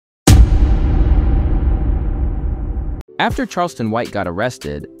After Charleston White got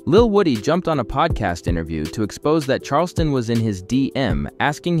arrested, Lil Woody jumped on a podcast interview to expose that Charleston was in his DM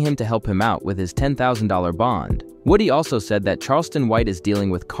asking him to help him out with his $10,000 bond. Woody also said that Charleston White is dealing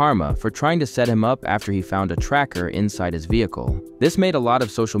with karma for trying to set him up after he found a tracker inside his vehicle. This made a lot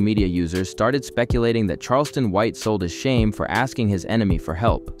of social media users started speculating that Charleston White sold his shame for asking his enemy for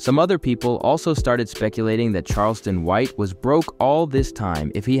help. Some other people also started speculating that Charleston White was broke all this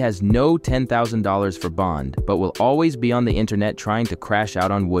time if he has no $10,000 for bond, but will always be on the internet trying to crash out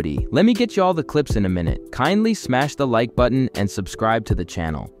on Woody. Let me get you all the clips in a minute. Kindly smash the like button and subscribe to the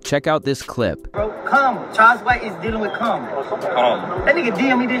channel. Check out this clip. Bro, come. Charles White is dealing with come. That nigga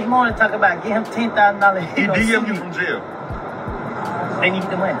DM me this morning talking about get him $10,000. He DM you from jail. They need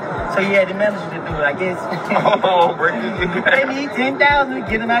the money. So he had the manager to do it, I guess. Oh, breaking. They need $10,000 to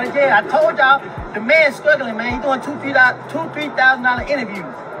get him out of jail. I told y'all, the man's struggling, man. He's doing $2,000-$3,000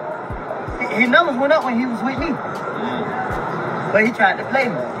 interviews. His numbers went up when he was with me. But he tried to play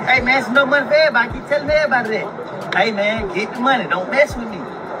me. Hey, man, it's no money for everybody. I keep telling everybody that. Hey, man, get the money. Don't mess with me.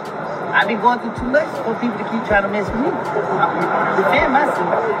 I've been going through too much for people to keep trying to mess with me. I defend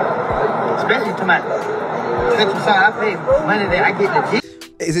myself. Especially to my central side. I pay money that I get legit.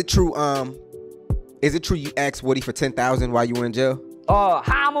 Is it true you asked Woody for $10,000 while you were in jail? How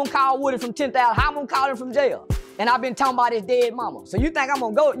I'm gonna call Woody from 10,000? How I'm gonna call him from jail? And I've been talking about his dead mama. So you think I'm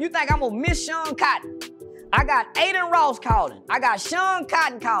gonna go? You think I'm gonna miss Sean Cotton? I got Aiden Ross calling. I got Sean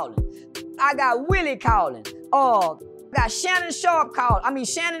Cotton calling. I got Willie calling. I got Shannon Sharp calling. I mean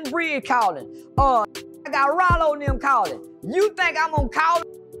Shannon Breed calling. I got Rollo and them calling. You think I'm gonna call him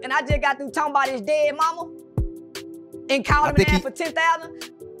and I just got through talking about his dead mama? And call him and for 10,000?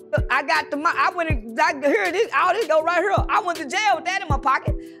 I got the I went and here this all this go right here. I went to jail with that in my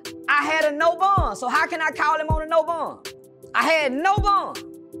pocket. I had a no bond. So how can I call him on a no bond? I had no bond.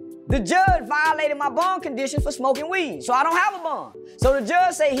 The judge violated my bond condition for smoking weed, so I don't have a bond. So the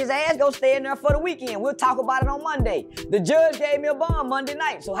judge say his ass go stay in there for the weekend. We'll talk about it on Monday. The judge gave me a bond Monday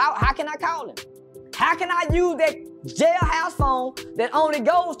night, so how can I call him? How can I use that jailhouse phone that only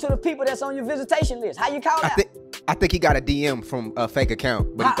goes to the people that's on your visitation list? How you call that? I think he got a DM from a fake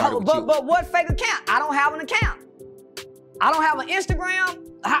account, but he thought it was you. But what fake account? I don't have an account. I don't have an Instagram.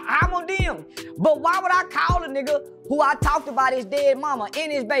 How I'm gonna DM? But why would I call a nigga who I talked about his dead mama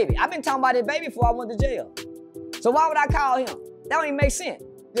and his baby? I've been talking about his baby before I went to jail. So why would I call him? That don't even make sense.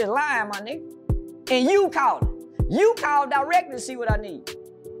 Just lying, my nigga. And you called him. You called directly to see what I need.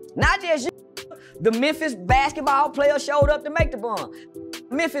 Not just you. The Memphis basketball player showed up to make the bond.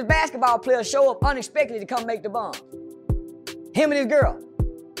 Memphis basketball player show up unexpectedly to come make the bond. Him and his girl.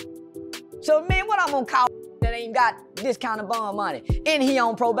 So man, what I'm gonna call that ain't got this kind of bond money and he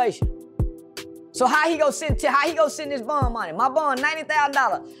on probation? So how he go send this bond money? My bond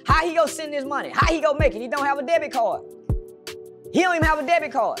 $90,000. How he go send this money? How he go make it? He don't have a debit card. He don't even have a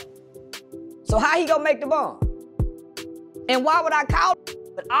debit card. So how he go make the bond? And why would I call?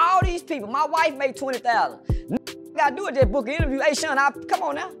 But all these people, my wife made $20,000. Gotta do it, just book an interview. Hey Sean, come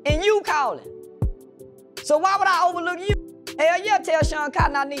on now. And you calling. So why would I overlook you? Hell yeah, tell Sean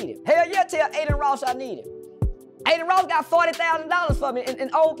Cotton I need him. Hell yeah, tell Aiden Ross I need him. Aiden Ross got $40,000 for me in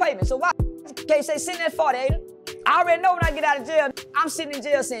old payment. So why can't you say send that 40, Aiden? I already know when I get out of jail, I'm sitting in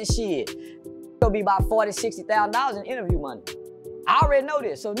jail saying shit. It'll be about $40,000, $60,000 in interview money. I already know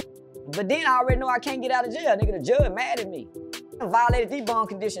this. So, but then I already know I can't get out of jail. Nigga, the judge mad at me. I violated these bond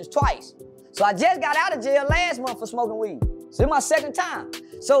conditions twice. So I just got out of jail last month for smoking weed. So it's my second time.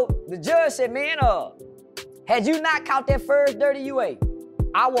 So the judge said, man, had you not caught that first dirty UA,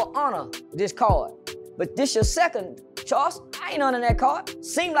 I will honor this card. But this your second, Charles. I ain't honoring that card.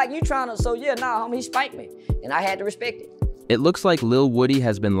 Seemed like you trying to, so yeah, nah, homie, he spanked me. And I had to respect it. It looks like Lil Woody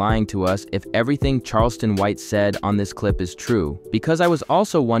has been lying to us if everything Charleston White said on this clip is true, because I was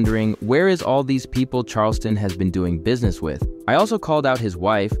also wondering, where is all these people Charleston has been doing business with? I also called out his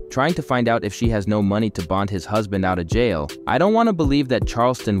wife, trying to find out if she has no money to bond his husband out of jail. I don't want to believe that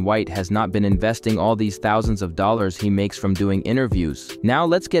Charleston White has not been investing all these thousands of dollars he makes from doing interviews. Now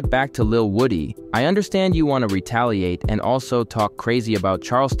let's get back to Lil Woody. I understand you want to retaliate and also talk crazy about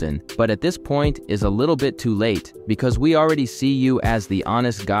Charleston, but at this point is a little bit too late, because we already see you as the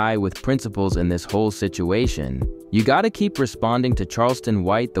honest guy with principles in this whole situation. You gotta keep responding to Charleston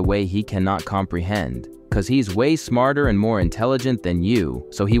White the way he cannot comprehend, because he's way smarter and more intelligent than you,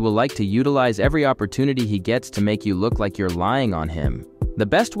 so he will like to utilize every opportunity he gets to make you look like you're lying on him. The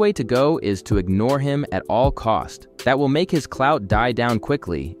best way to go is to ignore him at all cost. That will make his clout die down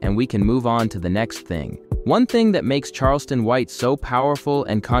quickly, and we can move on to the next thing. One thing that makes Charleston White so powerful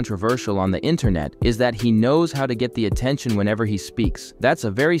and controversial on the internet is that he knows how to get the attention whenever he speaks. That's a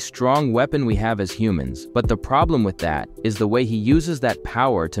very strong weapon we have as humans, but the problem with that is the way he uses that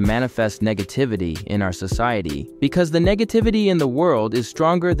power to manifest negativity in our society, because the negativity in the world is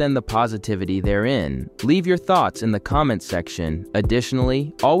stronger than the positivity therein. Leave your thoughts in the comments section.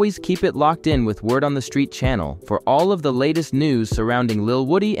 Additionally, always keep it locked in with Word on the Street channel for all of the latest news surrounding Lil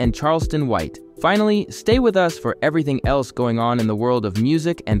Woody and Charleston White. Finally, stay with us for everything else going on in the world of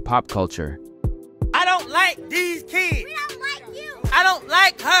music and pop culture. I don't like these kids. We don't like you. I don't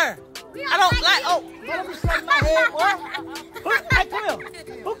like her. We I don't like. Oh, let me shake my head, boy. Hey, come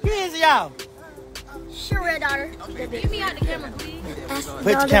here. Who kids are y'all? Sure, red daughter. Get me out the camera, please.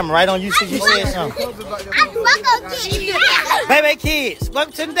 Put your camera right on you so you said something. I'm Bucko kids. Baby kids,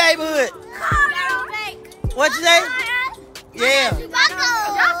 welcome to the neighborhood. What you say? Yeah. Bucko.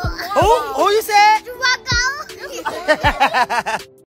 Who? Who you said? Bucko.